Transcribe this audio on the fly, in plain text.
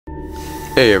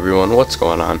Hey everyone, what's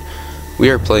going on? We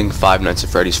are playing Five Nights at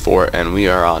Freddy's 4 and we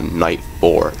are on night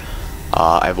 4.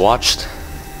 I watched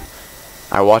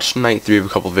night 3 of a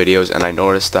couple videos and I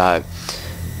noticed that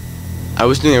I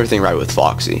was doing everything right with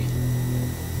Foxy.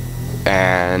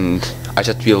 And I just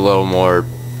have to be a little more,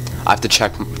 I have to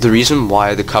check. The reason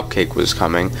why the cupcake was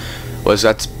coming was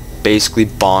that's basically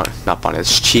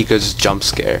it's Chica's jump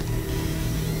scare.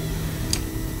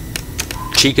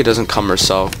 Chica doesn't come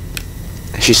herself.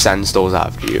 She sends those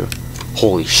after you.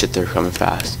 Holy shit, they're coming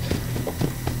fast.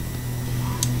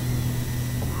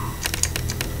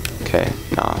 Okay,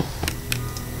 no.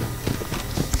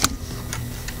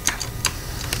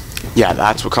 Yeah,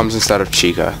 that's what comes instead of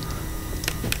Chica.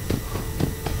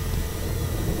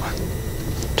 1,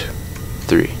 2,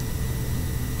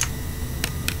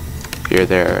 3. You're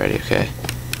there already, okay.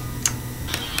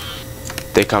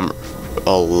 They come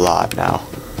a lot now.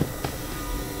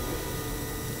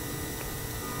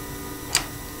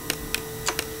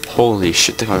 Holy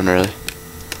shit, they're coming early.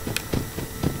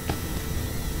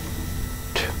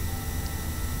 2.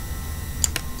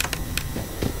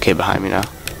 Okay, behind me now.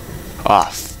 Ah,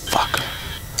 oh, fuck.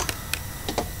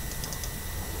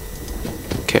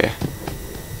 Okay.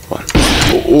 1.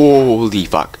 Holy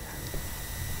fuck.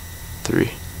 3,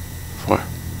 4,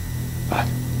 5.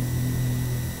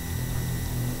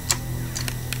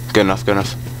 Good enough, good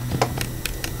enough.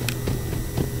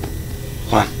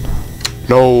 1.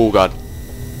 No, God.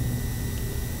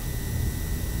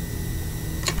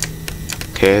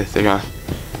 Okay, they're gone.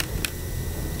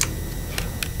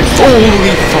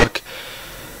 Holy fuck!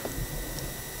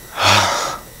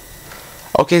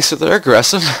 Okay, so they're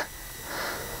aggressive.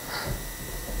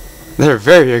 They're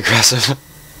very aggressive.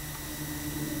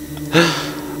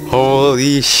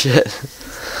 Holy shit.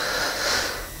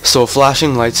 So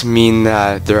flashing lights mean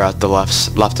that they're at the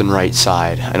left and right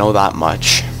side. I know that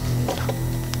much.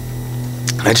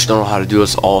 I just don't know how to do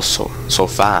this all so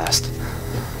fast.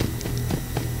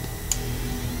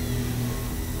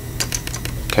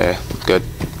 Okay, good.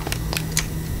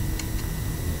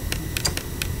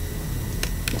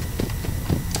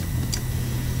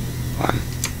 One.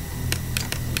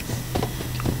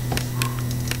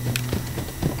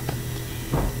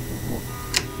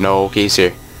 No, okay, he's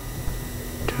here.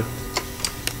 2.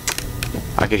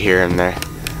 I could hear him there.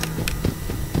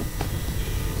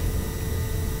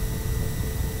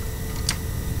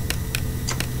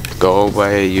 Go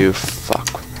away, you fuck.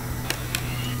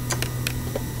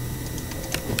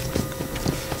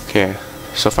 Okay,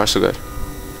 so far so good.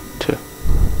 2.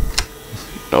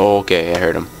 Okay, I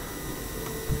heard him.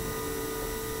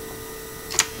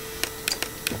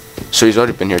 So he's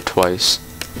already been here twice.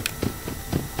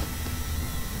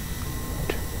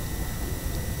 2.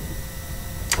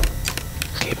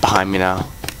 Okay, behind me now.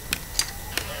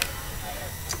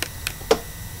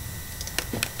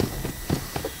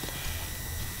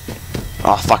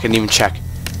 Oh, fuck, I didn't even check.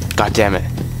 God damn it.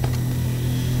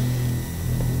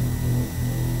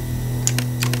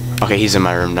 Okay, he's in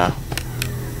my room now.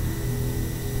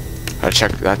 I'll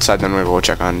check that side, then we'll go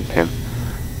check on him.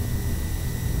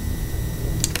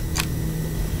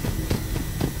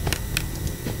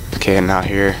 Okay, now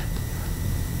here.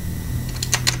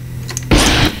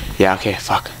 Yeah, okay,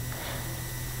 fuck.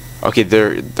 Okay,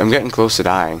 I'm getting close to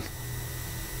dying.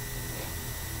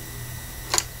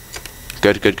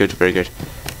 Good, good, good, very good.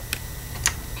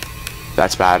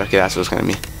 That's bad. Okay, that's what it's gonna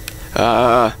be.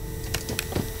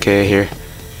 Okay, here.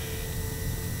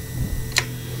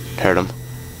 Heard him.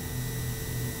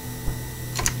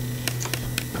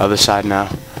 Other side now.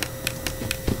 1,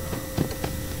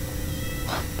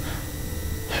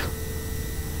 2.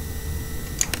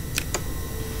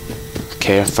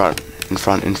 Okay, in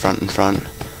front.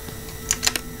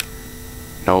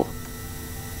 No.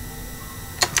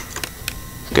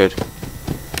 Good.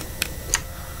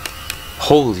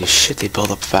 Holy shit, they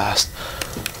build up fast.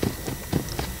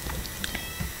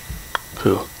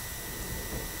 Who?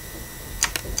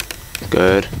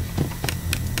 Good.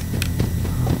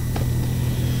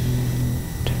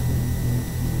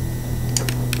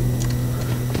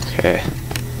 Okay.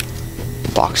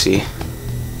 Foxy.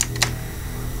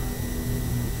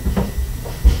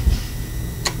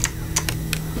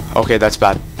 Okay, that's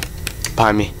bad.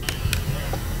 Behind me.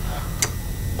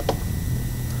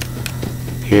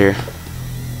 Here.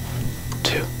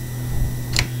 2.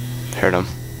 Heard him.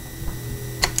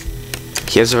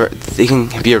 They can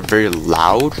be very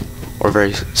loud or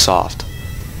very soft.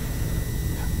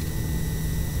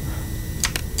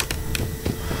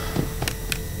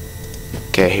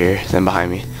 Okay, here, then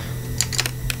behind me.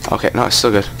 Okay, no, it's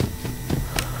still good.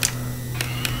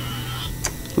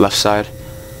 left side.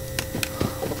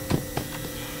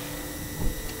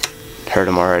 Heard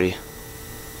him already.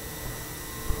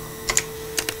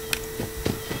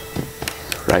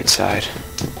 Right side.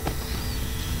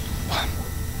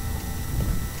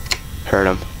 Heard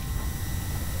him.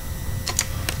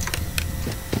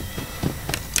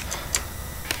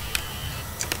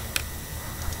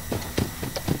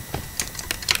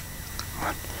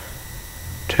 One,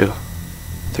 2,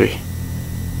 3,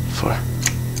 4.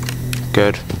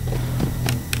 Good.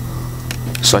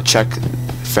 So I check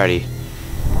Freddy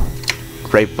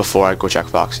right before I go check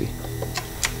Foxy.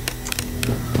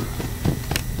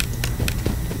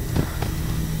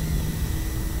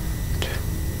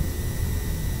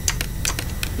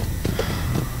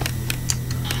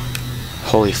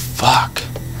 Holy fuck.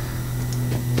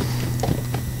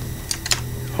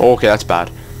 Oh, okay, that's bad.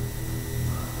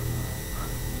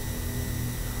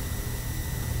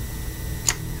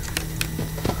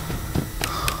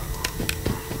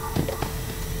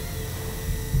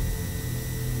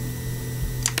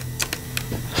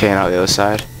 Okay, now the other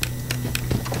side.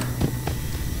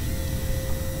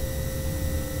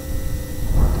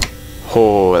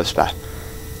 Oh, that's bad.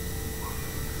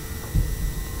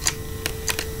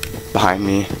 Behind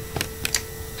me.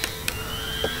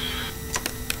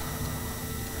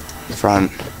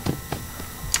 Front.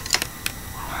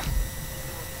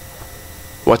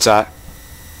 What's that?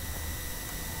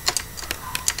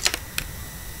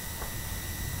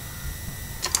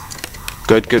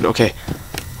 Good, good, okay.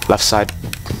 Left side.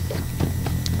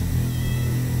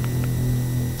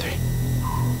 3.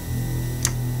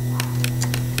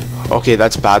 Okay,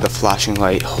 that's bad, the flashing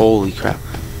light. Holy crap.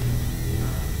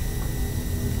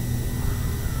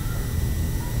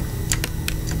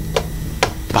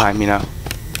 Behind me now.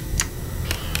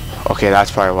 Okay,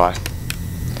 that's probably why.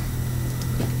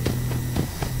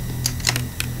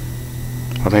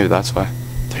 Or maybe that's why.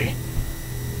 3,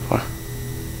 4,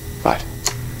 5.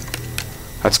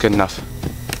 That's good enough.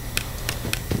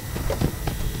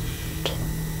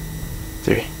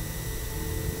 3.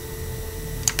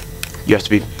 You have to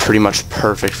be pretty much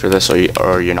perfect for this,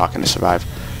 or you're not going to survive.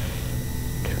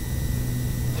 2,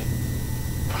 3,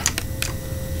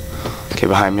 4. Okay,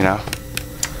 behind me now.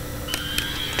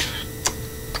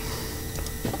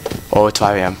 Oh, it's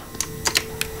 5 AM.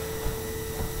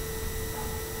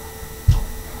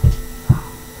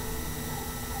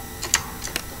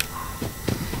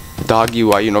 Doggy,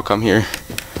 why you no come here?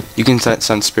 You can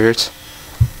send spirits?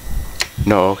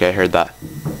 No, okay, I heard that.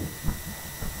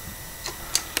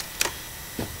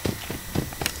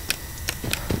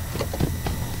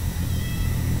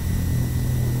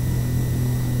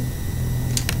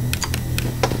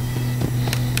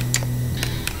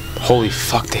 Holy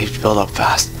fuck, they build up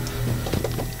fast.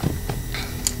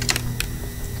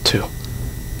 2,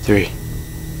 3,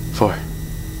 4,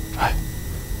 5.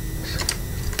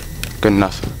 Good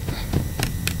enough.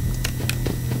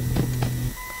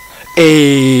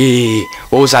 Hey,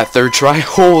 what was that, third try?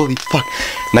 Holy fuck.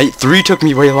 Night 3 took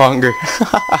me way longer.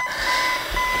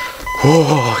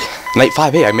 Oh, night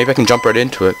 5, hey, maybe I can jump right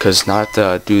into it, because now I have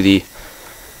to do the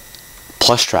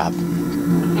plus trap.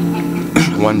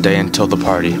 One day until the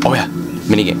party. Oh yeah,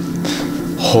 minigame.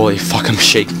 Holy fuck, I'm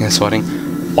shaking and sweating.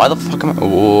 Why the fuck am I?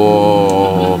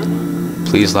 Whoa.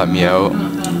 Please let me out.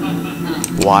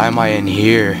 Why am I in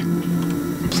here?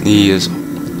 Please.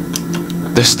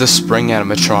 This is the spring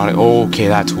animatronic. Oh, okay,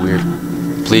 that's weird.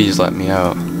 Please let me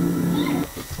out.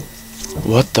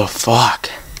 What the fuck?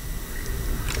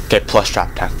 Okay, plus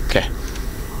trap time. Okay.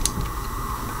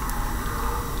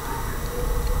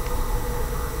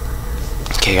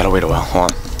 Okay, gotta wait a while.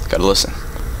 Hold on. Gotta listen.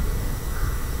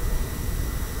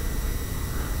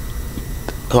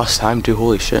 Lost time too,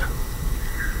 holy shit.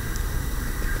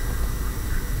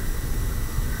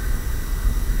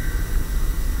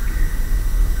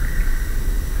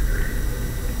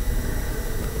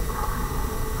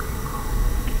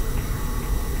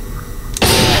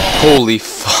 Holy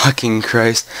fucking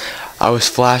Christ. I was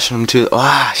flashing them too.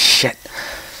 Ah, shit.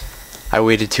 I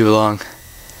waited too long.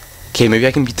 Okay, maybe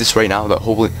I can beat this right now, though.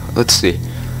 Hopefully. Let's see.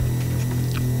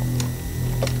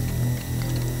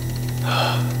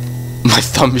 My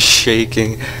thumb's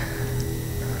shaking.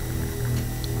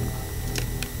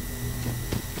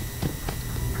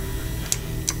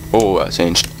 Oh, that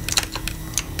changed.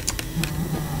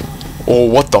 Oh,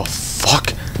 what the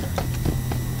fuck?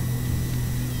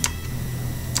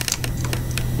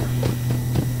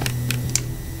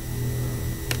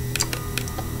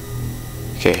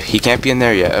 Okay, he can't be in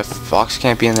there yet. Fox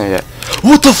can't be in there yet.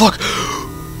 What the fuck?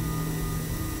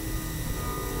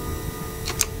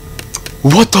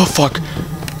 What the fuck?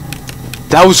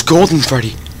 That was golden,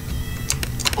 Freddy.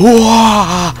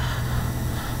 Whoa!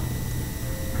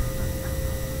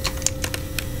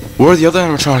 Where are the other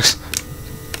animatronics?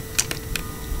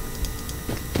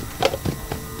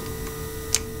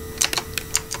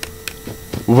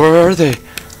 Where are they?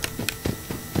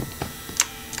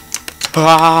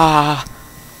 Ah!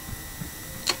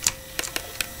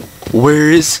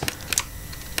 Where is?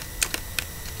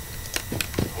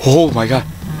 Oh my god.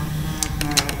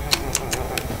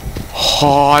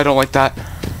 Oh, I don't like that.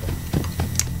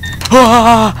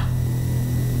 Ah!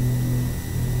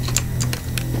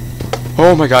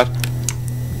 Oh my god.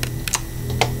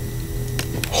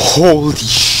 Holy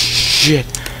shit.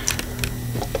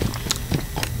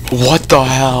 What the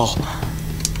hell?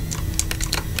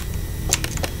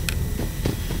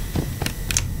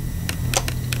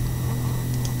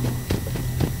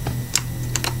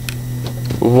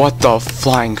 What the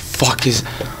flying fuck is...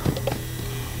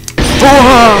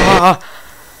 Ah!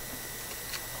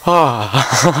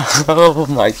 Ah! Oh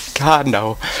my god,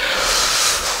 no.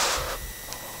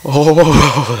 Oh,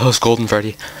 that was golden,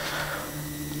 Freddy.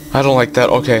 I don't like that.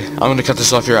 Okay, I'm gonna cut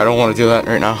this off here. I don't want to do that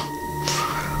right now.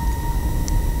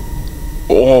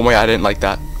 Oh my god, I didn't like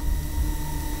that.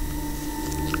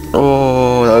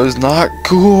 Oh, that was not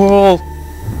cool.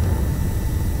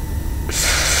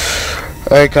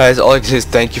 Alright guys, all I can say is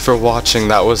thank you for watching.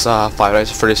 That was Five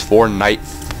Nights at Freddy's 4 Night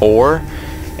 4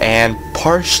 and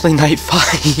partially Night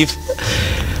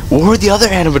 5. Where were the other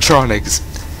animatronics?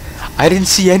 I didn't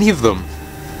see any of them.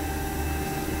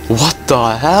 What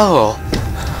the hell?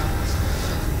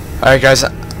 Alright guys,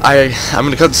 I'm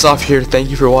gonna cut this off here. Thank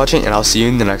you for watching and I'll see you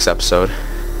in the next episode.